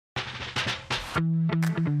Hello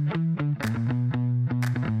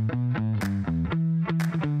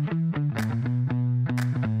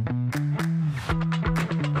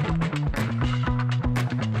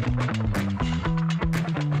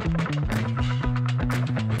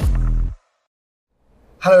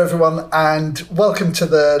everyone, and welcome to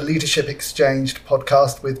the Leadership Exchanged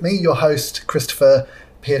podcast with me, your host, Christopher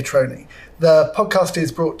Pietroni. The podcast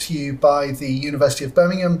is brought to you by the University of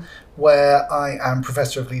Birmingham, where I am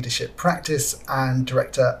Professor of Leadership Practice and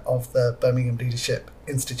Director of the Birmingham Leadership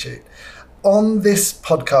Institute. On this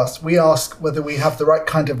podcast, we ask whether we have the right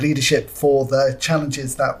kind of leadership for the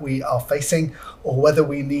challenges that we are facing, or whether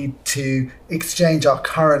we need to exchange our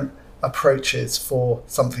current approaches for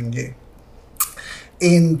something new.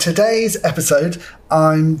 In today's episode,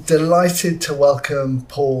 I'm delighted to welcome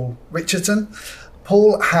Paul Richardson.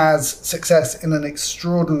 Paul has success in an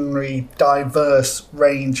extraordinary diverse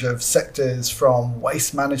range of sectors, from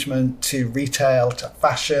waste management to retail to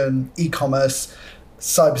fashion, e-commerce,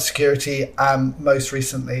 cybersecurity, and most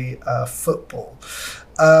recently football.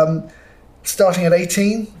 Starting at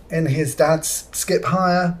 18 in his dad's skip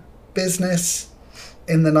hire business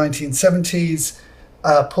in the 1970s,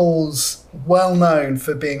 Paul's well known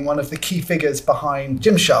for being one of the key figures behind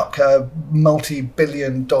Gymshark, a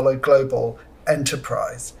multi-billion-dollar global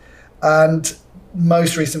enterprise. And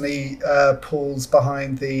most recently, Paul's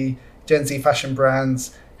behind the Gen Z fashion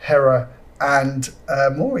brands Hera and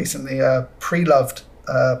more recently, a pre-loved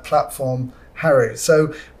platform, Haru.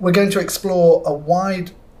 So we're going to explore a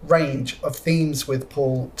wide range of themes with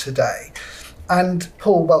Paul today. And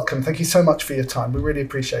Paul, welcome. Thank you so much for your time. We really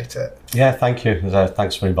appreciate it. Yeah, thank you.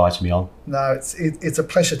 Thanks for inviting me on. No, it's a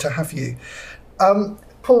pleasure to have you.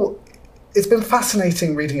 Paul, it's been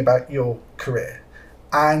fascinating reading about your career.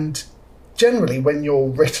 And generally, when you're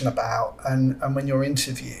written about and when you're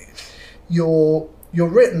interviewed, you're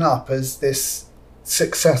written up as this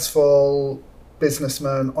successful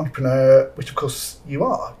businessman, entrepreneur, which of course you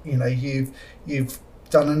are. You know, you've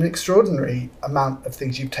done an extraordinary amount of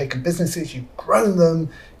things. You've taken businesses, you've grown them,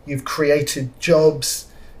 you've created jobs,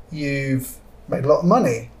 you've made a lot of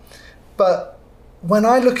money. But when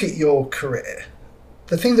I look at your career,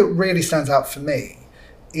 the thing that really stands out for me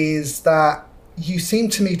is that you seem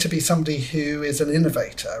to me to be somebody who is an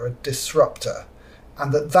innovator, a disruptor,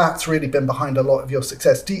 and that's really been behind a lot of your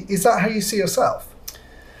success. Is that how you see yourself?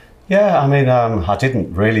 Yeah, I mean, I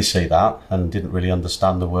didn't really see that and didn't really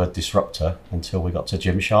understand the word disruptor until we got to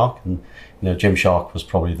Gymshark. And, you know, Gymshark was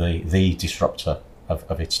probably the disruptor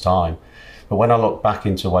of its time. But when I look back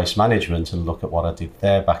into waste management and look at what I did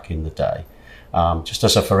there back in the day, just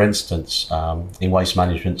as a for instance, in waste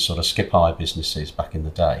management sort of skip hire businesses back in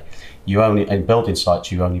the day, in building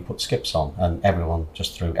sites, you only put skips on and everyone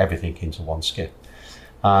just threw everything into one skip.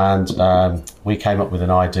 And we came up with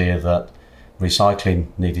an idea that recycling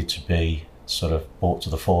needed to be sort of brought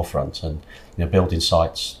to the forefront, and building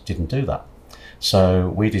sites didn't do that. So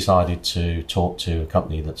we decided to talk to a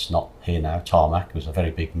company that's not here now, Tarmac. It was a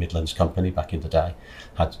very big Midlands company back in the day,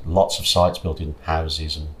 had lots of sites building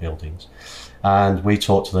houses and buildings. And we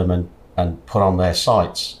talked to them and put on their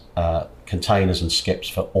sites containers and skips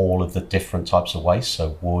for all of the different types of waste,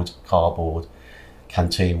 so wood, cardboard,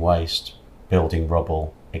 canteen waste, building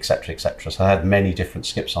rubble, etc., etc. So I had many different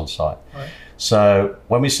skips on site. Right. So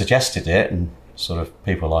when we suggested it, and sort of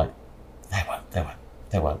people were like,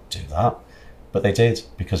 they won't do that, but they did,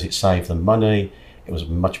 because it saved them money. It was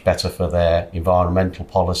much better for their environmental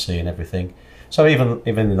policy and everything. So even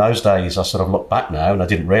in those days, I sort of look back now and I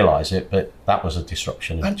didn't realise it, but that was a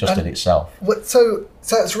disruption in itself. So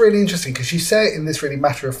that's really interesting, because you say it in this really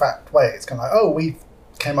matter-of-fact way. It's kind of like, oh, we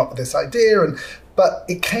came up with this idea, but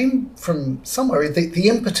it came from somewhere. The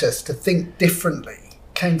impetus to think differently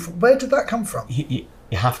came from, where did that come from? You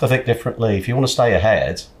have to think differently. If you want to stay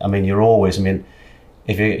ahead, I mean, you're always,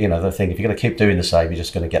 if you're going to keep doing the same, you're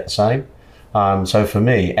just going to get the same. So for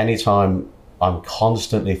me, anytime I'm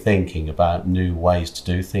constantly thinking about new ways to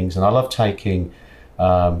do things, and I love taking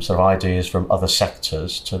sort of ideas from other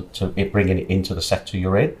sectors to bringing it into the sector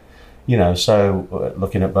you're in. So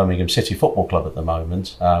looking at Birmingham City Football Club at the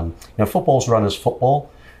moment, football's run as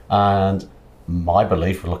football, and my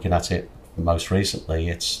belief, looking at it most recently,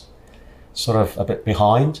 it's sort of a bit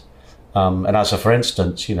behind. And as a for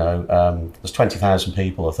instance, there's 20,000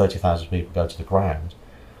 people or 30,000 people go to the ground.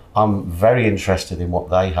 I'm very interested in what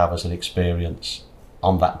they have as an experience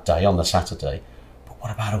on that day, on the Saturday. But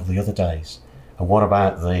what about all the other days? And what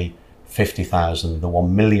about the 50,000, the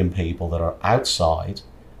 1 million people that are outside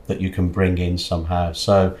that you can bring in somehow?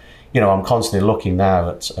 So, I'm constantly looking now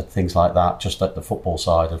at things like that, just at the football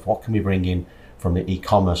side of what can we bring in from the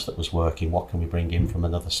e-commerce that was working, what can we bring in from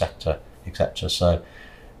another sector etc. So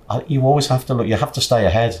you always have to look. You have to stay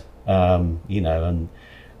ahead, And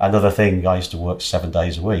another thing, I used to work 7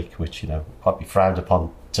 days a week, which might be frowned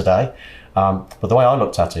upon today. But the way I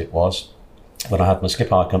looked at it was, when I had my skip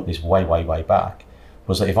hire companies way back,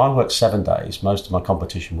 was that if I worked 7 days, most of my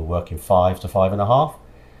competition were working 5 to 5.5.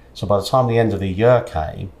 So by the time the end of the year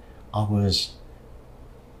came, I was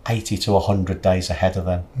 80 to 100 days ahead of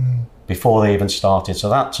them before they even started. So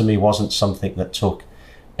that to me wasn't something that took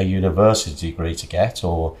a university degree to get,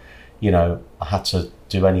 or I had to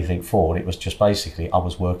do anything for it. It was just basically I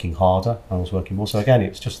was working harder, I was working more. So again,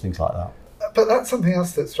 it's just things like that. But that's something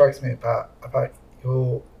else that strikes me about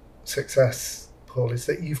your success, Paul, is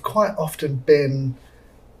that you've quite often been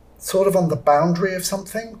sort of on the boundary of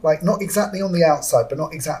something, like not exactly on the outside, but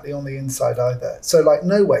not exactly on the inside either. So like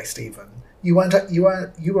No Waste, even you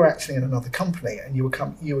were actually in another company, and you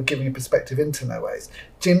were giving a perspective into No Waste.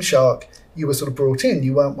 Gymshark, you were sort of brought in.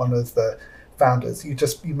 You weren't one of the founders. You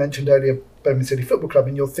mentioned earlier Birmingham City Football Club,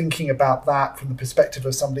 and you're thinking about that from the perspective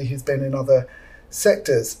of somebody who's been in other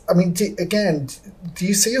sectors. I mean, do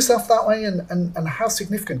you see yourself that way, and how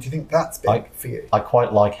significant do you think that's been for you? I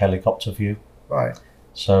quite like helicopter view. Right.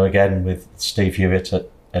 So again, with Steve Hewitt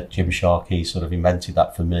at Gymshark, he sort of invented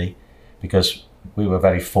that for me, because we were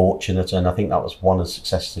very fortunate, and I think that was one of the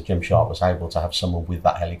successes of Gymshark, was able to have someone with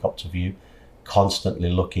that helicopter view, constantly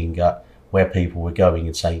looking at where people were going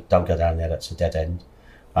and saying, don't go down there, that's a dead end.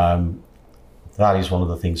 That is one of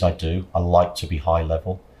the things I do. I like to be high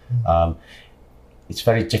level. It's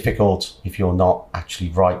very difficult if you're not actually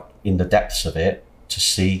right in the depths of it to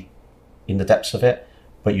see in the depths of it,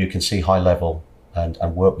 but you can see high level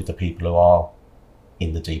and work with the people who are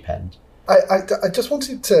in the deep end. I just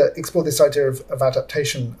wanted to explore this idea of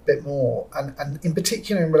adaptation a bit more, and in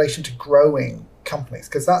particular in relation to growing companies,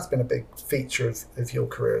 because that's been a big feature of your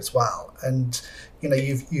career as well. And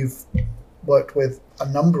you've worked with a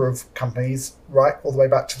number of companies, right all the way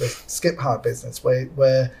back to the skip hire business,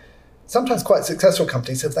 where sometimes quite successful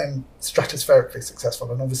companies have then stratospherically successful,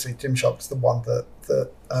 and obviously Gymshark's the one that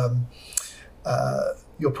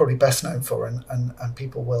you're probably best known for, and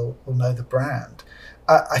people will know the brand.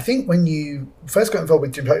 I think when you first got involved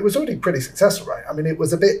with Gymshark, it was already pretty successful, right? I mean, it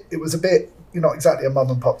was a bit, not exactly a mum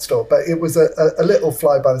and pop store, but it was a little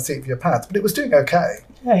fly by the seat of your pants, but it was doing okay.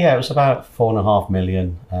 Yeah, it was about 4.5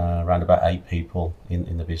 million, around about 8 people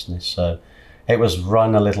in the business. So it was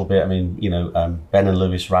run a little bit. I mean, Ben and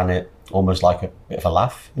Lewis ran it almost like a bit of a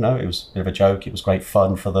laugh. It was a bit of a joke. It was great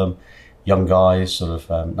fun for them. Young guys, sort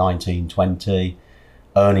of 19, 20,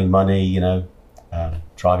 earning money,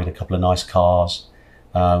 driving a couple of nice cars.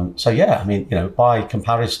 By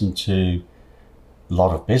comparison to a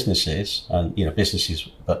lot of businesses, and businesses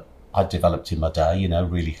that I developed in my day,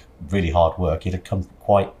 really, really hard work, it had come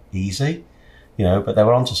quite easy, but they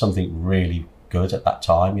were onto something really good at that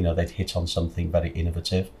time. They'd hit on something very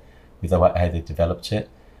innovative with the way how they developed it.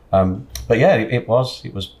 It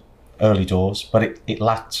was early doors, but it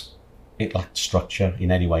lacked structure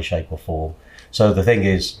in any way, shape or form. So the thing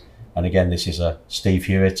is, and again, this is a Steve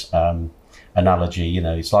Hewitt analogy,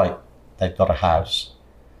 it's like they've got a house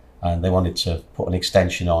and they wanted to put an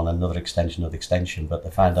extension on, another extension, but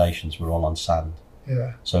the foundations were all on sand.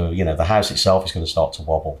 Yeah. So, the house itself is going to start to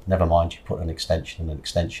wobble. Never mind, you put an extension on,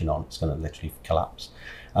 it's going to literally collapse.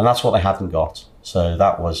 And that's what they hadn't got. So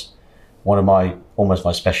that was one of my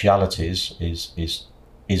specialities is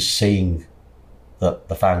seeing that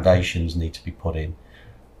the foundations need to be put in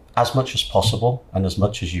as much as possible and as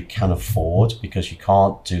much as you can afford, because you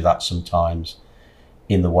can't do that sometimes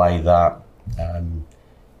in the way that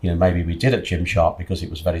maybe we did at Gymshark, because it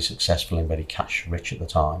was very successful and very cash rich at the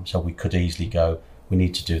time. So we could easily go, we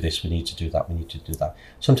need to do this, we need to do that, we need to do that.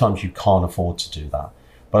 Sometimes you can't afford to do that.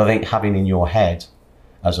 But I think having in your head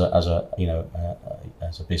as a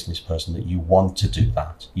business person that you want to do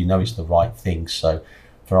that, it's the right thing. So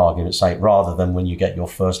for argument's sake, rather than when you get your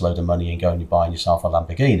first load of money and go and you're buying yourself a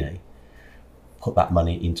Lamborghini, put that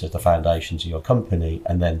money into the foundations of your company,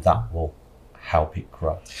 and then that will help it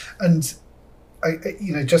grow. And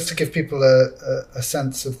just to give people a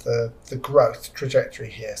sense of the growth trajectory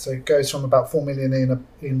here. So it goes from about 4 million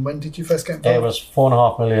in when did you first get involved? It was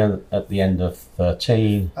 4.5 million at the end of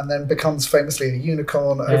 13. And then becomes famously a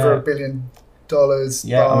unicorn, over $1 billion.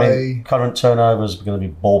 Yeah, current turnover is going to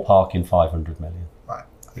be ballparking 500 million. Right.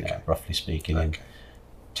 Okay. Roughly speaking, in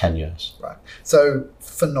 10 years. Right. So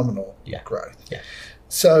phenomenal growth. Yeah.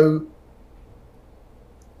 So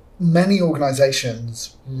many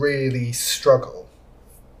organisations really struggle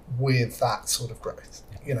with that sort of growth,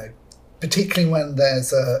 particularly when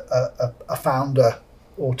there's a founder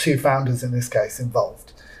or two founders in this case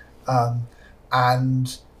involved.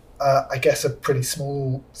 And I guess, a pretty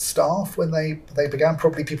small staff when they began,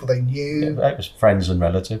 probably people they knew. Yeah, it was friends and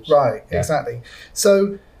relatives. Right, Yeah. exactly.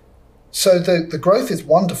 So the growth is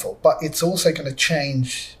wonderful, but it's also going to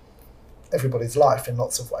change everybody's life in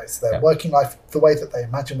lots of ways. Their working life, the way that they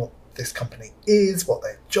imagine what this company is, what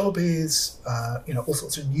their job is, all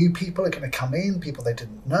sorts of new people are going to come in, people they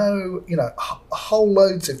didn't know, a whole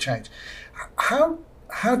loads of change.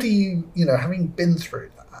 How do you, having been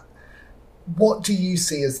through that, what do you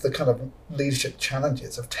see as the kind of leadership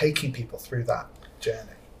challenges of taking people through that journey?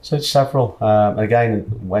 So it's several. Again,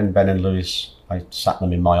 when Ben and Lewis, I sat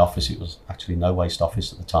them in my office. It was actually No Waste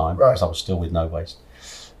office at the time, because I was still with No Waste.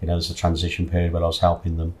 There's a transition period where I was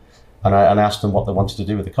helping them. And I asked them what they wanted to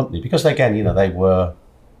do with the company. Because, again, they were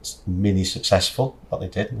mini successful, what they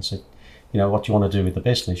did. And I said, what do you want to do with the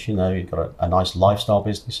business? You've got a nice lifestyle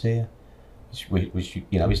business here, which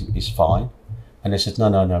is fine. And they said,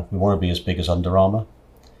 no, we want to be as big as Under Armour.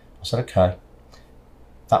 I said, okay.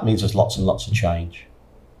 That means there's lots and lots of change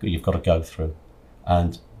you've got to go through.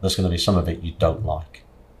 And there's going to be some of it you don't like.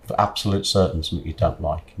 For absolute certain, some of it you don't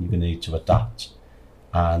like. And you're going to need to adapt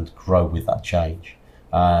and grow with that change.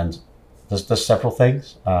 And there's several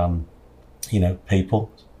things.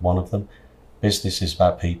 People, one of them. Business is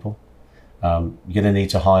about people. You're going to need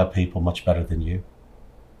to hire people much better than you.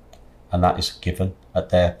 And that is a given at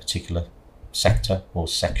their particular sector or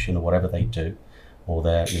section or whatever they do, or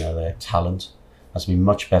their talent has to be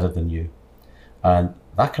much better than you. And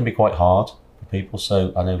that can be quite hard for people.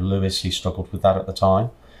 So I know Lewis, he struggled with that at the time,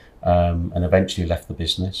 and eventually left the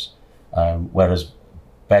business. Whereas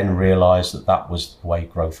Ben realised that was the way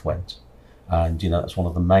growth went. And, that's one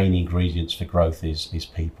of the main ingredients for growth is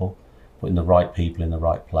people, putting the right people in the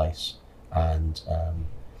right place. And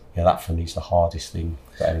that for me is the hardest thing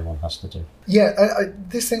that anyone has to do. Yeah,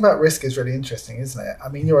 this thing about risk is really interesting, isn't it? I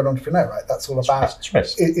mean, you're an entrepreneur, right? That's all about it's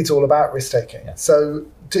risk. It's all about risk taking. Yeah. So,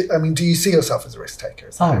 do you see yourself as a risk taker?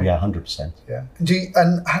 Yeah, 100%. Yeah. And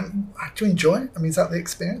do you enjoy it? I mean, is that the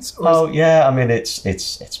experience? Yeah. I mean,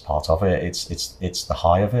 it's part of it. It's the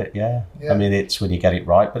high of it. Yeah. I mean, it's when you get it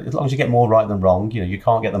right. But as long as you get more right than wrong, you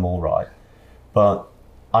can't get them all right. But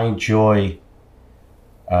I enjoy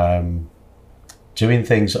doing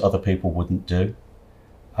things that other people wouldn't do,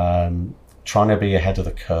 trying to be ahead of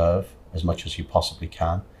the curve as much as you possibly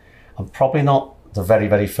can. I'm probably not the very,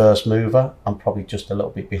 very first mover. I'm probably just a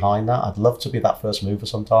little bit behind that. I'd love to be that first mover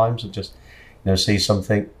sometimes and just, see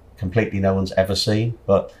something completely no one's ever seen.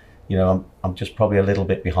 But, I'm just probably a little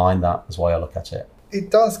bit behind that is the way I look at it.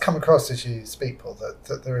 It does come across as you speak, Paul,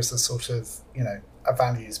 that there is a sort of, a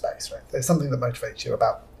values base, right? There's something that motivates you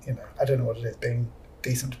about, I don't know what it is, being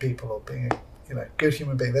decent to people or being a good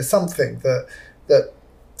human being. There's something that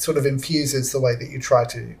sort of infuses the way that you try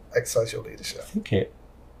to exercise your leadership. I think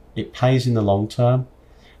it pays in the long term.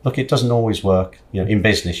 Look, it doesn't always work. In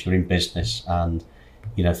business, you're in business, and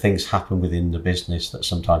things happen within the business that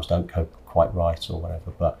sometimes don't go quite right or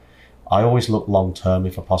whatever. But I always look long term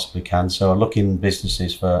if I possibly can. So I look in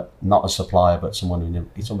businesses for not a supplier, but someone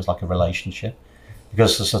it's almost like a relationship,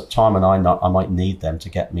 because there's a time when I might need them to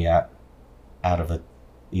get me out of a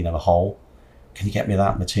hole. Can you get me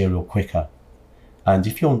that material quicker? And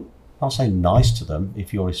if you're not saying nice to them,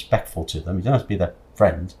 if you're respectful to them, you don't have to be their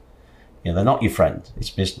friend. They're not your friend. It's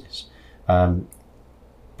business.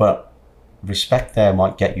 But respect there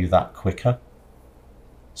might get you that quicker,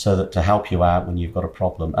 so that to help you out when you've got a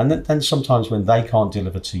problem. And then sometimes when they can't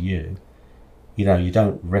deliver to you, you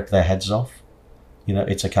don't rip their heads off.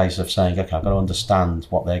 It's a case of saying, okay, I've got to understand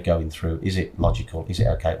what they're going through. Is it logical? Is it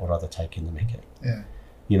okay? Or are they taking the mickey?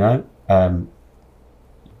 Yeah.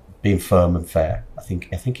 Being firm and fair. I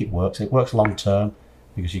think it works. It works long term,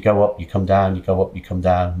 because you go up, you come down, you go up, you come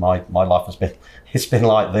down. My life it's been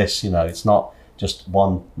like this. It's not just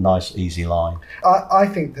one nice easy line. I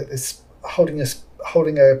think that this holding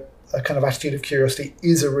a kind of attitude of curiosity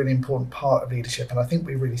is a really important part of leadership, and I think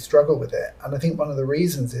we really struggle with it. And I think one of the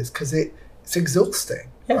reasons is because it's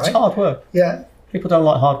exhausting. Yeah, right? It's hard work. Yeah. People don't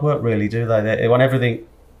like hard work, really, do they? They want everything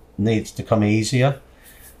needs to come easier.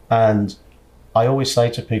 And I always say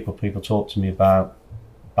to people talk to me about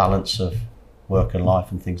balance of work and life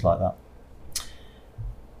and things like that.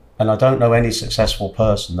 And I don't know any successful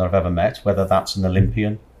person that I've ever met, whether that's an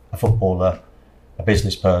Olympian, a footballer, a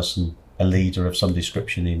business person, a leader of some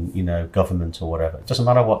description in government or whatever. It doesn't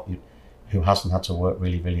matter who hasn't had to work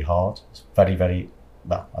really, really hard. It's very, very,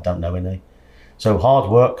 well, I don't know any. So hard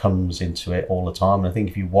work comes into it all the time. And I think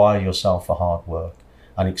if you wire yourself for hard work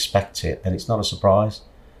and expect it, then it's not a surprise.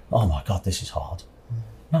 Oh my God, this is hard.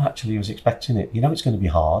 No, actually, I was expecting it. It's going to be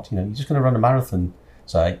hard. You're just going to run a marathon,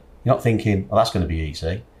 say. You're not thinking, well, that's going to be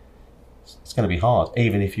easy. it's going to be hard.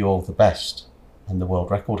 Even if you're the best and the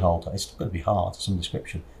world record holder, it's still going to be hard of some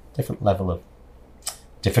description. Different level of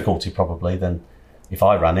difficulty probably than if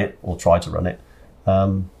I ran it or tried to run it.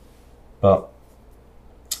 But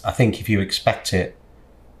I think if you expect it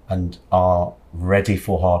and are ready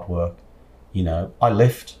for hard work, I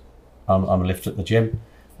lift. I'm a lifter at the gym,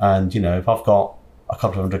 and if I've got a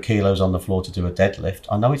couple of 100 kilos on the floor to do a deadlift,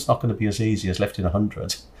 I know it's not going to be as easy as lifting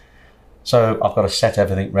 100. So I've got to set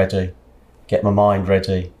everything ready, get my mind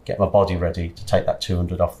ready, get my body ready to take that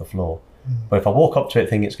 200 off the floor. But if I walk up to it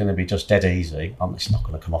thinking it's going to be just dead easy, it's not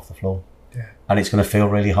going to come off the floor. Yeah. And it's going to feel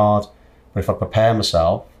really hard. But if I prepare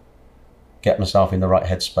myself, get myself in the right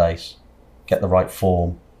headspace, get the right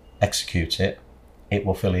form, execute it, it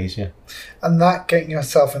will feel easier. And that getting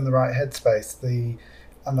yourself in the right headspace,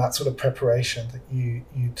 and that sort of preparation that you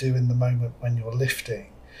do in the moment when you're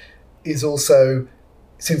lifting is also,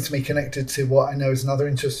 seems to me, connected to what I know is another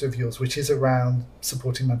interest of yours, which is around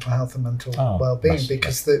supporting mental health and mental well-being.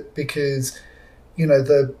 Because the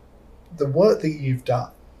work that you've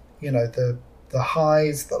done, the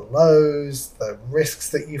highs, the lows, the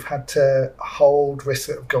risks that you've had to hold, risks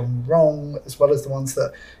that have gone wrong, as well as the ones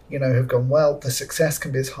that, have gone well. The success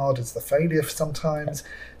can be as hard as the failure sometimes.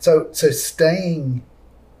 So staying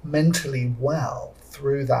mentally well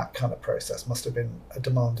through that kind of process must have been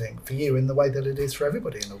demanding for you in the way that it is for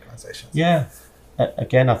everybody in organisations. Yeah.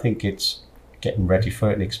 Again, I think it's getting ready for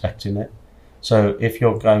it and expecting it. So if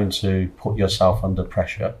you're going to put yourself under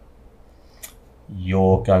pressure,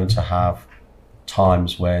 you're going to have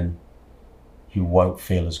times when you won't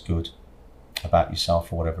feel as good about yourself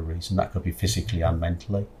for whatever reason. That could be physically and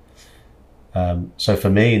mentally. So for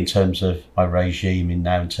me, in terms of my regime in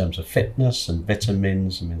terms of fitness and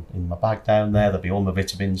vitamins, in my bag down there'll be all my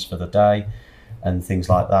vitamins for the day and things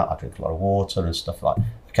like that. I drink a lot of water and stuff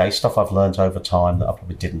stuff I've learned over time that I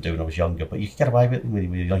probably didn't do when I was younger, but you can get away with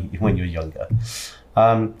it when you're younger.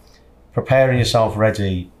 Preparing yourself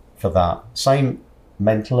ready for that. Same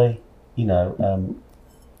mentally,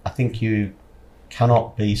 I think you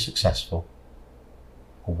cannot be successful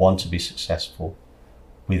or want to be successful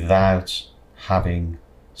without having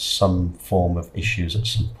some form of issues at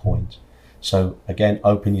some point. So again,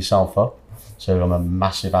 open yourself up. So I'm a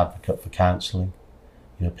massive advocate for counselling.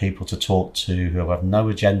 People to talk to who have no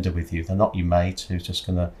agenda with you. They're not your mate who's just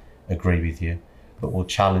going to agree with you, but will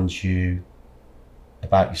challenge you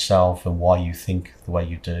about yourself and why you think the way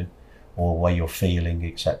you do or the way you're feeling,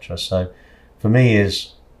 etc. So for me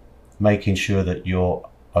is making sure that you're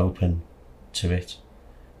open to it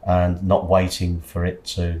and not waiting for it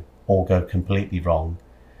to all go completely wrong.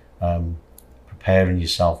 Preparing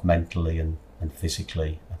yourself mentally and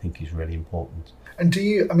physically, I think, is really important. And do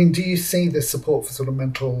you see this support for sort of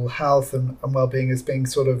mental health and well-being as being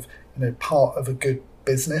sort of, part of a good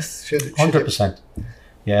business? 100%.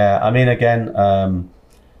 Yeah, again,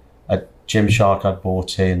 at Gymshark, I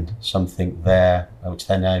brought in something there, which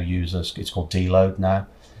they now use it's called Deload now.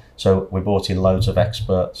 So we brought in loads of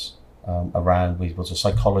experts around. We was a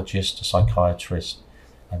psychologist, a psychiatrist,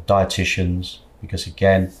 dietitians, because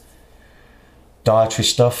again, dietary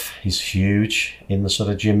stuff is huge in the sort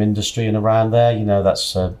of gym industry and around there.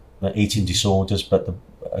 That's eating disorders, but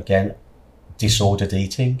again, disordered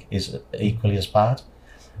eating is equally as bad.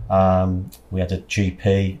 We had a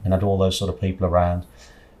GP and had all those sort of people around.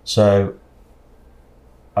 So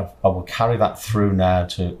I will carry that through now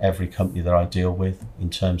to every company that I deal with in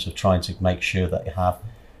terms of trying to make sure that you have,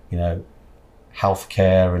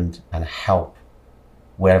 healthcare and help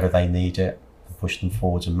wherever they need it, and push them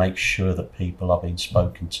forwards and make sure that people are being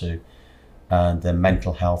spoken to and their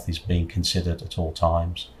mental health is being considered at all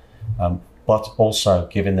times. But also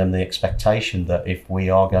giving them the expectation that if we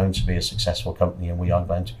are going to be a successful company and we are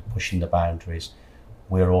going to be pushing the boundaries,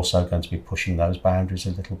 we're also going to be pushing those boundaries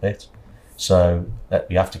a little bit. So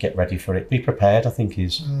that you have to get ready for it. Be prepared, I think,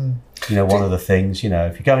 is one of the things. If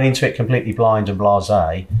you're going into it completely blind and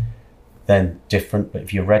blasé, then different. But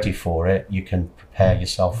if you're ready for it, you can prepare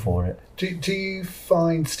yourself for it. Do you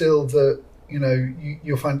find still that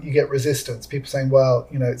you'll find you get resistance? People saying, well,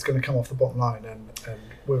 it's going to come off the bottom line, and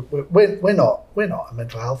we're not a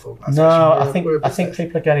mental health organisation. No, I think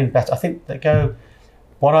people are getting better. I think they go.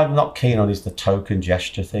 What I'm not keen on is the token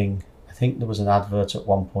gesture thing. I think there was an advert at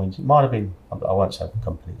one point. It might have been, I won't say the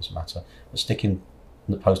company, it doesn't matter, but sticking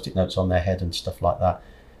the post-it notes on their head and stuff like that.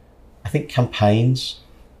 I think campaigns,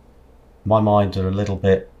 in my mind, are a little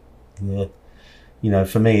bit,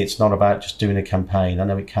 for me, it's not about just doing a campaign. I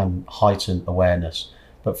know it can heighten awareness,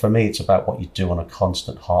 but for me, it's about what you do on a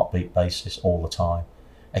constant heartbeat basis all the time.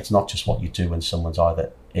 It's not just what you do when someone's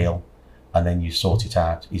either ill and then you sort it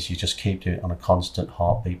out, is you just keep doing it on a constant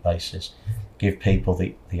heartbeat basis. Give people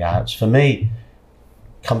the outs. For me,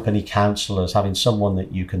 company counsellors, having someone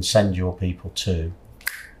that you can send your people to,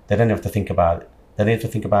 they don't have to think about it. They don't have to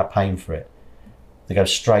think about paying for it. They go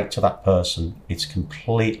straight to that person. It's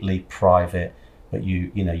completely private, but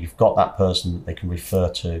you've got that person that they can refer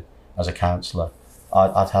to as a counsellor.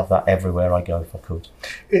 I'd have that everywhere I go if I could.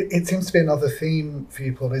 It seems to be another theme for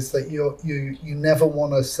you, Paul, is that you never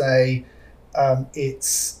want to say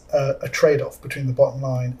it's a trade-off between the bottom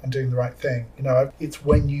line and doing the right thing. It's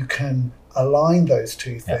when you can align those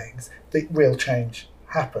two things that real change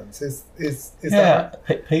happens. Is that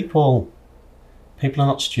right? People are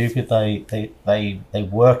not stupid. They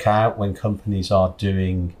work out when companies are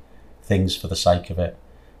doing things for the sake of it.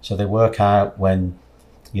 So they work out when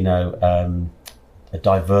a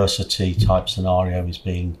diversity type scenario is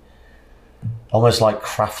being almost like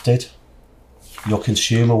crafted. Your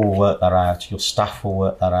consumer will work that out. Your staff will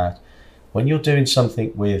work that out. When you're doing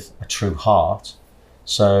something with a true heart,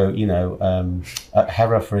 so at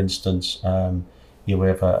Hera, for instance, we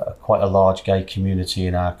have quite a large gay community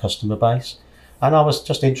in our customer base, and I was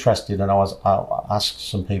just interested, and I asked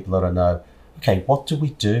some people that I know, okay, what do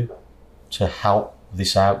we do to help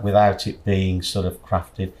this out without it being sort of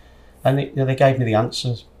crafted? And they gave me the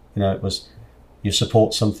answers. It was, you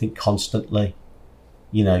support something constantly.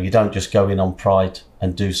 You don't just go in on Pride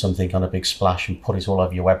and do something on a big splash and put it all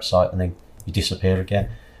over your website and then you disappear again.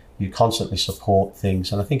 You constantly support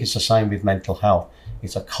things. And I think it's the same with mental health.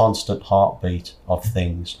 It's a constant heartbeat of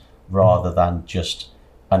things rather than just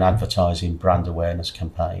an advertising brand awareness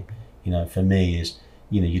campaign. For me is,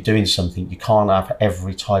 you're doing something. You can't have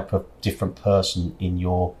every type of different person in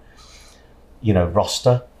your,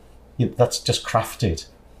 roster. That's just crafted.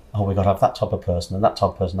 Oh, we've got to have that type of person and that type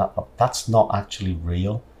of person. That's not actually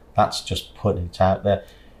real. That's just putting it out there.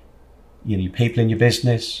 Your people in your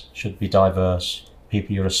business should be diverse.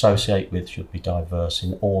 People you associate with should be diverse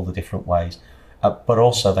in all the different ways. But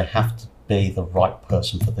also they have to be the right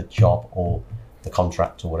person for the job or the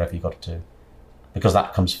contract or whatever you've got to do. Because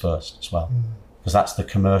that comes first as well. Because that's the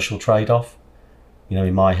commercial trade-off.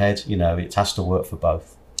 In my head, it has to work for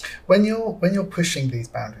both. When you're pushing these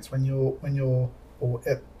boundaries, when you're or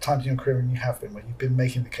at times in your career when you have been, where you've been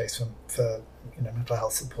making the case for mental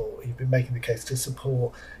health support, you've been making the case to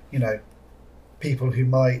support people who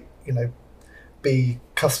might be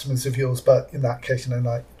customers of yours, but in that case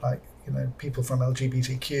like people from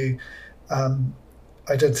LGBTQ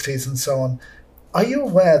identities and so on. Are you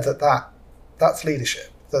aware that's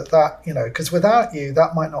leadership? That because without you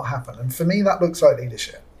that might not happen, and for me that looks like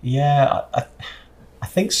leadership. Yeah, I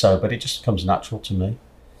think so, but it just comes natural to me.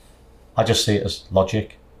 I just see it as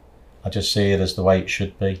logic. I just see it as the way it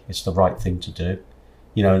should be. It's the right thing to do.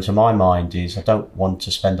 And to my mind is I don't want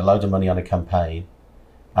to spend a load of money on a campaign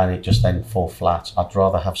and it just then fall flat. I'd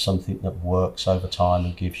rather have something that works over time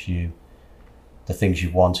and gives you the things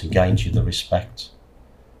you want and gains you the respect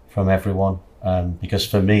from everyone. Because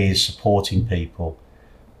for me, supporting people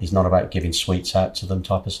is not about giving sweets out to them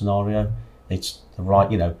type of scenario. It's the right,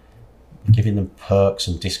 giving them perks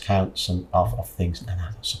and discounts and of things, and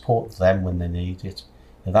support them when they need it.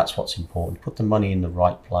 That's what's important. Put the money in the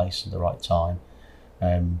right place at the right time.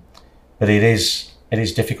 But it is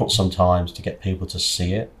difficult sometimes to get people to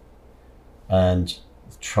see it. And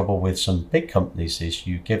the trouble with some big companies is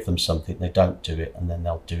you give them something, they don't do it, and then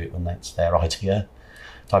they'll do it when it's their idea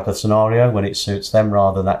type of scenario, when it suits them,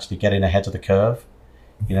 rather than actually getting ahead of the curve.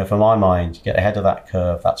 For my mind, get ahead of that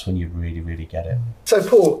curve, that's when you really, really get it. So,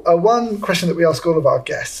 Paul, one question that we ask all of our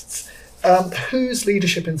guests, whose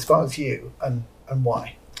leadership inspires you and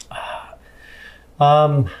why?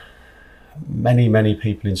 Many, many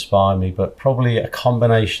people inspire me, but probably a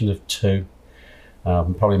combination of two.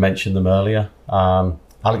 Probably mentioned them earlier.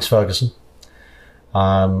 Alex Ferguson.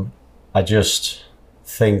 I just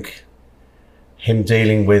think him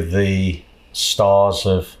dealing with the stars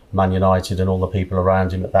of Man United and all the people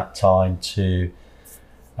around him at that time, to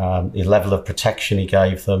the level of protection he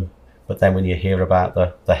gave them. But then when you hear about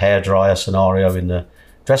the hairdryer scenario in the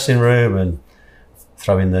dressing room and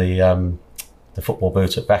throwing the football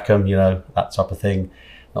boot at Beckham, that type of thing.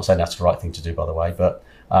 Not saying that's the right thing to do, by the way, but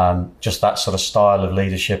just that sort of style of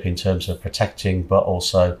leadership in terms of protecting, but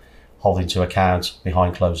also holding to account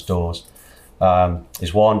behind closed doors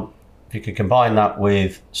is one. If you could combine that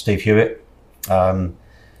with Steve Hewitt, Gymshark,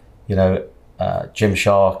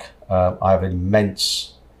 I have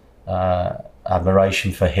immense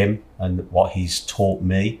admiration for him and what he's taught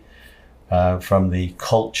me from the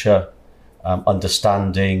culture,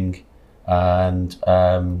 understanding, and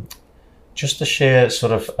just the sheer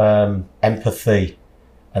sort of empathy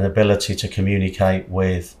an ability to communicate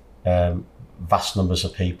with vast numbers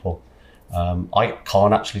of people. I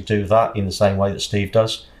can't actually do that in the same way that Steve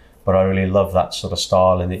does, but I really love that sort of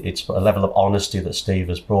style, and it's a level of honesty that Steve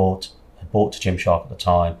has brought to Gymshark at the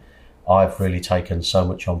time. I've really taken so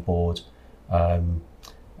much on board,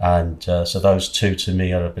 so those two to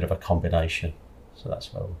me are a bit of a combination. So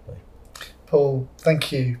that's where it would be. Paul,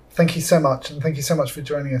 thank you so much, and thank you so much for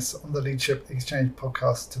joining us on the Leadership Exchange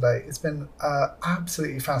podcast today. It's been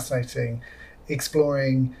absolutely fascinating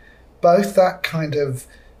exploring both that kind of,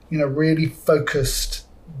 really focused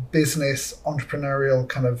business entrepreneurial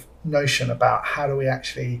kind of notion about how do we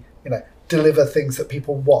actually, deliver things that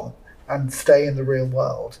people want and stay in the real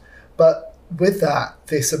world. But with that,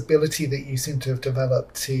 this ability that you seem to have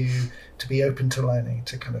developed to be open to learning,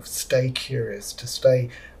 to kind of stay curious, to stay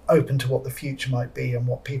open to what the future might be and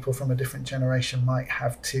what people from a different generation might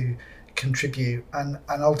have to contribute, and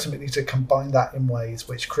ultimately to combine that in ways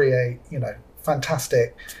which create,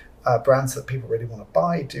 fantastic brands that people really want to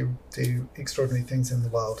buy, do extraordinary things in the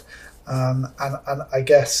world. And I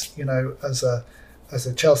guess, as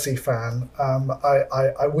a Chelsea fan,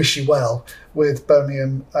 I wish you well with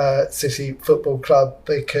Birmingham City Football Club,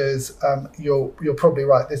 because you're probably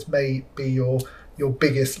right. This may be your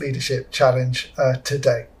biggest leadership challenge to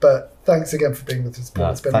date. But thanks again for being with us,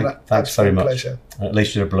 Paul. It's been an absolute pleasure. At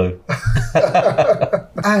least you're blue.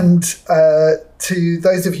 And to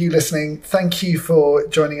those of you listening, thank you for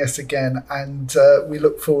joining us again. And we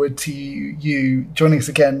look forward to you joining us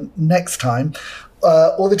again next time.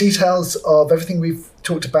 All the details of everything we've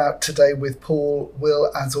talked about today with Paul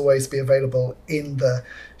will, as always, be available in the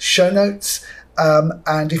show notes.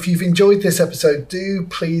 And if you've enjoyed this episode, do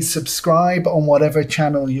please subscribe on whatever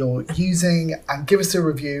channel you're using and give us a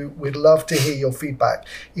review. We'd love to hear your feedback.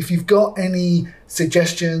 If you've got any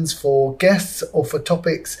suggestions for guests or for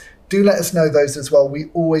topics, do let us know those as well. We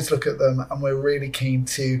always look at them, and we're really keen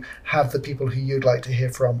to have the people who you'd like to hear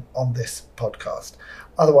from on this podcast.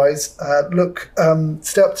 Otherwise,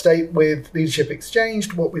 stay up to date with Leadership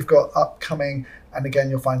Exchanged, what we've got upcoming. And again,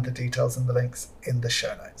 you'll find the details and the links in the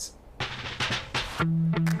show notes.